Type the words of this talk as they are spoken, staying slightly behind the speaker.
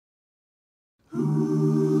When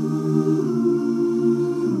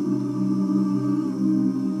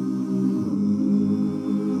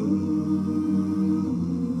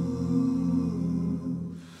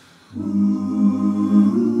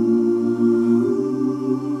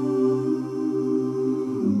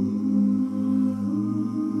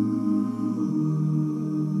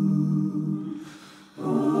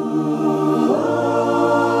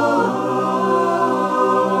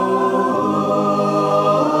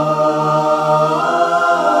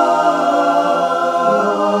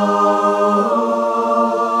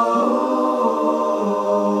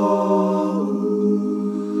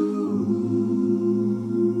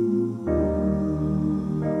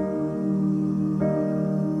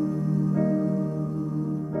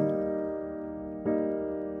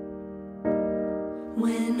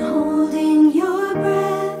holding your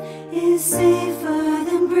breath is safer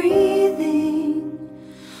than breathing,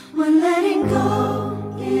 when letting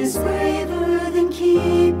go is braver than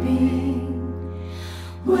keeping,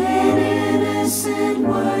 when innocent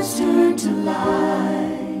words turn to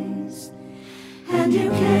lies, and you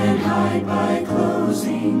can't hide by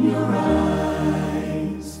closing your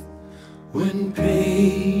eyes. When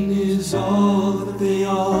pain is all that they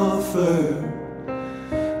offer,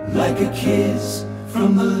 like a kiss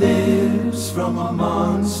from the lips from a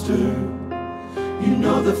monster. You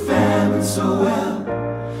know the famine so well,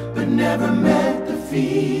 but never met the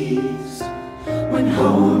feast. When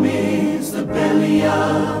home is the belly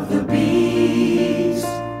of the beast,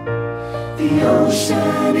 the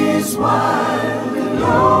ocean is wild and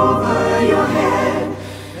over your head,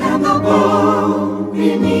 and the boat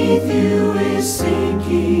beneath you is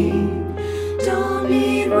sinking. Don't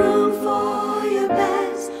need room for your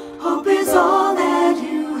best, hope is all that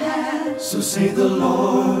you have. So say the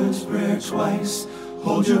Lord's Prayer twice,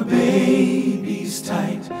 hold your babies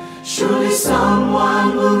tight. Surely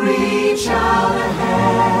someone will reach out a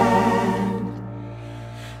hand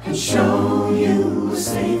and show you a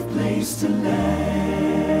safe place to land.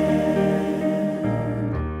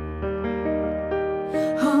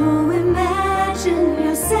 Oh, imagine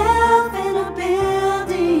yourself in a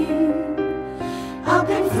building, up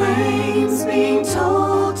in flames, being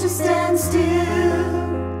told to stand still.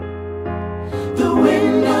 The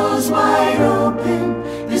window's wide open,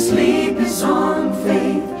 this leap is on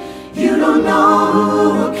faith. You don't know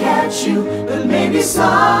who will catch you, but maybe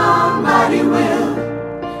somebody will.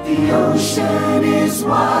 The ocean is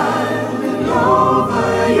wild and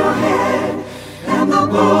over your head, and the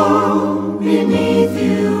boat beneath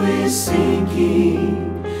you is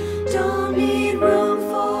sinking. Don't need room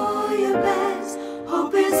for your best,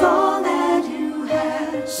 hope is all that you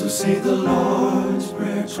have. So say the Lord's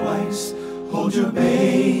Prayer twice, hold your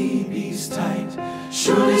babies tight.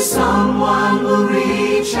 Surely someone will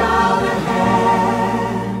reach out a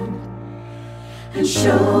hand and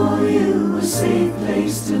show you a safe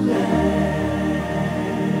place to land.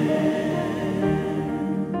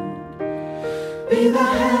 Be the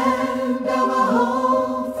hand of a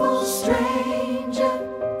hopeful stranger,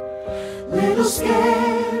 little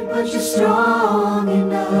scared but you're strong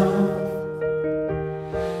enough.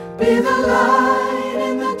 Be the light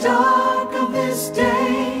in the dark of this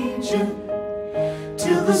danger,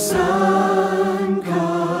 till the sun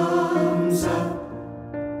comes up.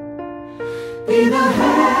 Be the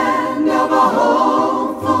hand of a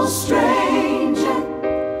hopeful stranger,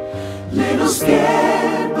 little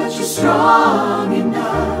scared but you're strong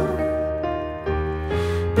enough.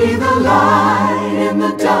 Be the light in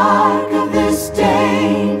the dark of this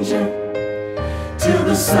danger, till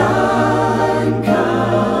the sun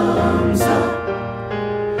comes up.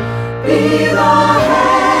 Be the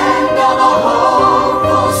hand of a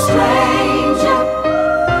hopeful stranger,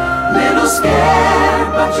 little scared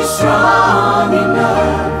but you're strong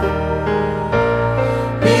enough.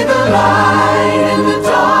 Be the light in the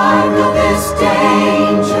dark of this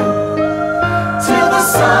danger, till the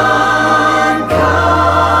sun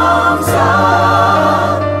comes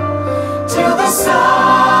up, till the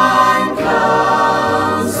sun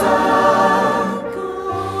comes up,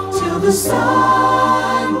 till the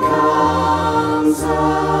sun comes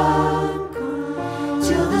up,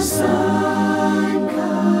 till the sun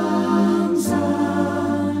comes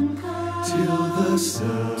up, till the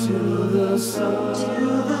sun, till the sun,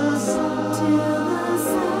 till the